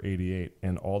was number 88,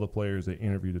 and all the players they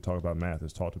interviewed to talk about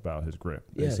Mathis talked about his grip.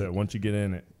 They said once you get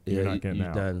in it, you're not getting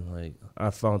out. Done. Like I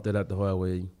found that out the hard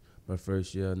way my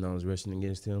first year, and I was rushing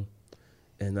against him.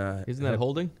 And Isn't that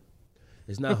holding?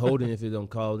 It's not holding if it don't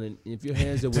call. And if your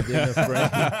hands are within the frame,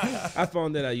 I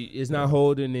found that it's not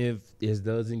holding if it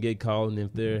doesn't get called, and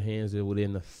if their hands are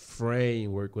within the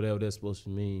framework, whatever that's supposed to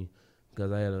mean.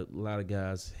 Because I had a lot of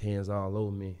guys' hands all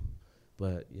over me.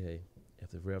 But, yeah, if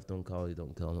the ref don't call, he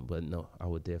don't call him. But, no, I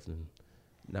would definitely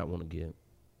not want to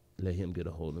let him get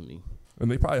a hold of me. And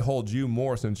they probably hold you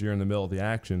more since you're in the middle of the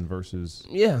action versus.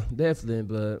 Yeah, definitely.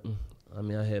 But, I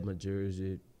mean, I had my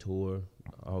jersey tore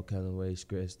all kind of ways,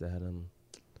 scratched out.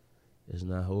 It's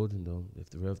not holding, though. If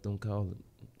the ref don't call it,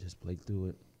 just play through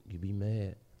it. You be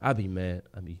mad. I'd be mad.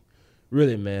 I'd be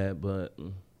really mad, but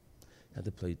I have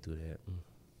to play through that.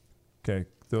 Okay,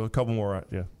 throw a couple more out.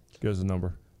 Yeah, give us a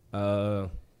number.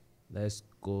 Let's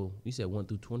go. You said 1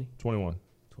 through 20? 21.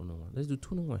 21. Let's do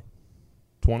 21.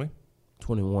 20?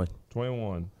 21.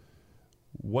 21.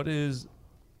 What is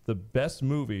the best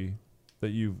movie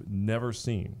that you've never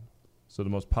seen? So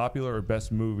the most popular or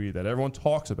best movie that everyone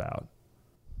talks about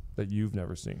that you've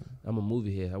never seen. I'm a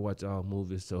movie head. I watch all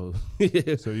movies, so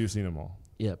So you've seen them all.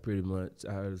 yeah, pretty much.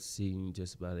 I've seen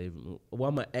just about every movie. Well,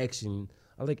 I'm an action.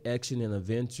 I like action and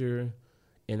adventure,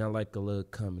 and I like a little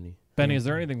comedy. Benny, is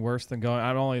there anything worse than going?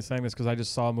 I'm only saying this because I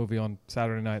just saw a movie on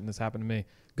Saturday night, and this happened to me.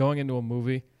 Going into a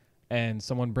movie, and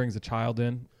someone brings a child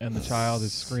in, and the child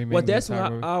is screaming. Well, that's the why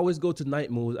entire movie. I always go to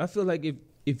night movies. I feel like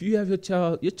if you have your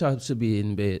child should be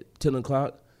in bed 10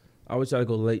 o'clock. I always try to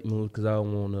go late movies because I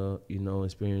don't want to,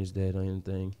 experience that or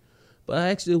anything. But I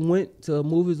actually went to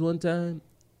movies one time,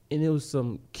 and it was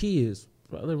some kids,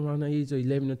 probably around the age of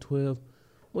 11 or 12,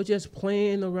 were just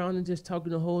playing around and just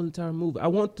talking the whole entire movie. I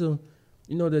want to,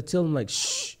 to tell them, like,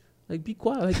 shh, like, be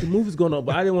quiet, like, the movie's going on.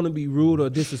 But I didn't want to be rude or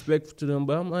disrespectful to them.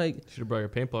 But I'm like, Should have brought your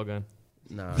paintball gun.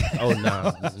 nah. Oh,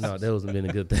 nah. No, that wasn't been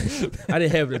a good thing. I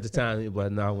didn't have it at the time,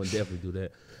 but no, I would definitely do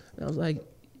that. And I was like,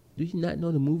 do you not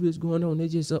know the movie is going on? They're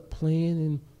just up playing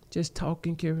and just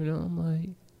talking, carrying on. I'm like,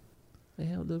 they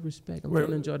have a little respect. I'm trying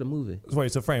to enjoy the movie.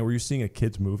 Wait, so Frank, were you seeing a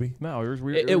kid's movie? No,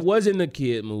 It wasn't a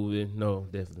kid movie. No,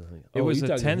 definitely. It was you a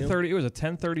talking to him? 10:30. It was a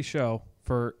 10:30 show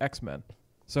for X-Men.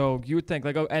 So you would think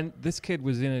like, oh, and this kid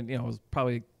was in it. Was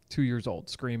probably 2 years old,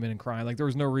 screaming and crying. Like there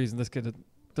was no reason this kid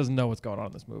doesn't know what's going on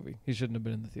in this movie. He shouldn't have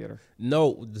been in the theater.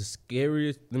 No, the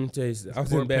scariest. Let me tell you, something. I was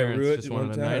Poor in Baton parents Rouge just one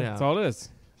wanted a night time. out. That's all it is.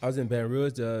 I was in Baton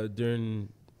Rouge during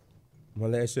my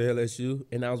last year at LSU,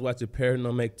 and I was watching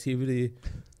Paranormal Activity.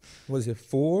 Was it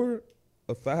 4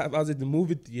 or 5? I was at the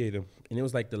movie theater, and it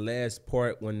was like the last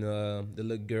part when the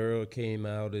little girl came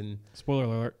out and Spoiler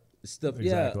alert. stuff.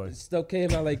 Exactly. Yeah, stuff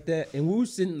came out like that. And we were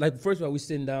sitting, like, first of all, we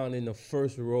sitting down in the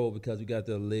first row because we got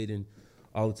the lid and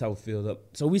all the time filled up.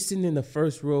 So we sitting in the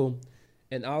first row,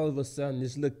 and all of a sudden,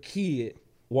 this little kid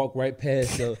walked right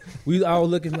past us. We all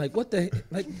looking like, what the heck?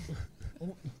 Like,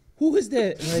 who is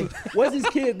that? Like, what's this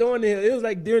kid doing there? It was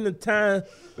like during the time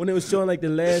when it was showing like the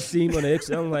last scene on the X.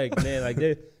 I'm like, man, like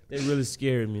they really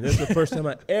scared me. That's the first time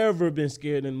I ever been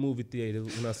scared in the movie theater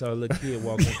when I saw a little kid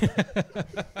walking.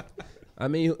 I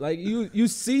mean, like you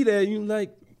see that, you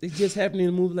like it's just happening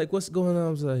in the movie. Like, what's going on? I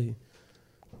was like,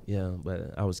 yeah,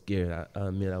 but I was scared. I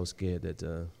admit I was scared that.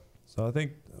 So I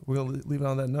think we'll leave it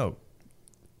on that note.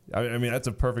 I mean, that's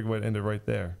a perfect way to end it right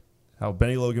there. How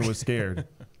Benny Logan was scared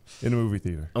in a movie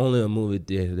theater. Only a movie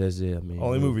theater. That's it. I mean,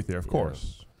 Only movie theater, of yeah.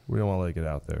 course. We don't want to let it get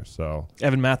out there. So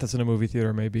Evan Mathis in a movie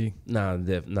theater, maybe. No,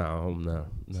 it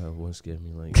wouldn't scare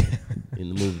me like in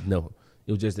the movie. No,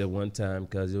 it was just that one time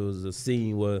because it was a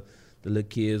scene where the little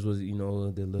kids was, the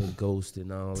little ghost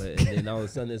and all that, and then all of a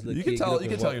sudden this little you kid can get up tell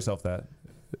and walk. yourself that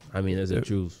I mean, that's the It-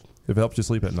 truth. if it helps you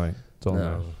sleep at night. That's all that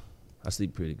No, matters. I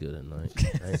sleep pretty good at night.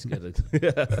 I ain't scared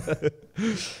of.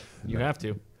 You have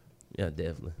to. Yeah,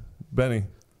 definitely. Benny,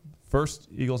 first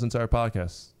Eagles Insider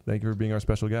podcast. Thank you for being our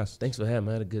special guest. Thanks for having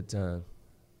me. I had a good time.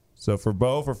 So for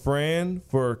Bo, for Fran,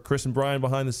 for Chris and Brian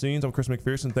behind the scenes, I'm Chris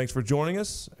McPherson. Thanks for joining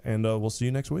us, and we'll see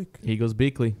you next week. Eagles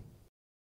Beakley.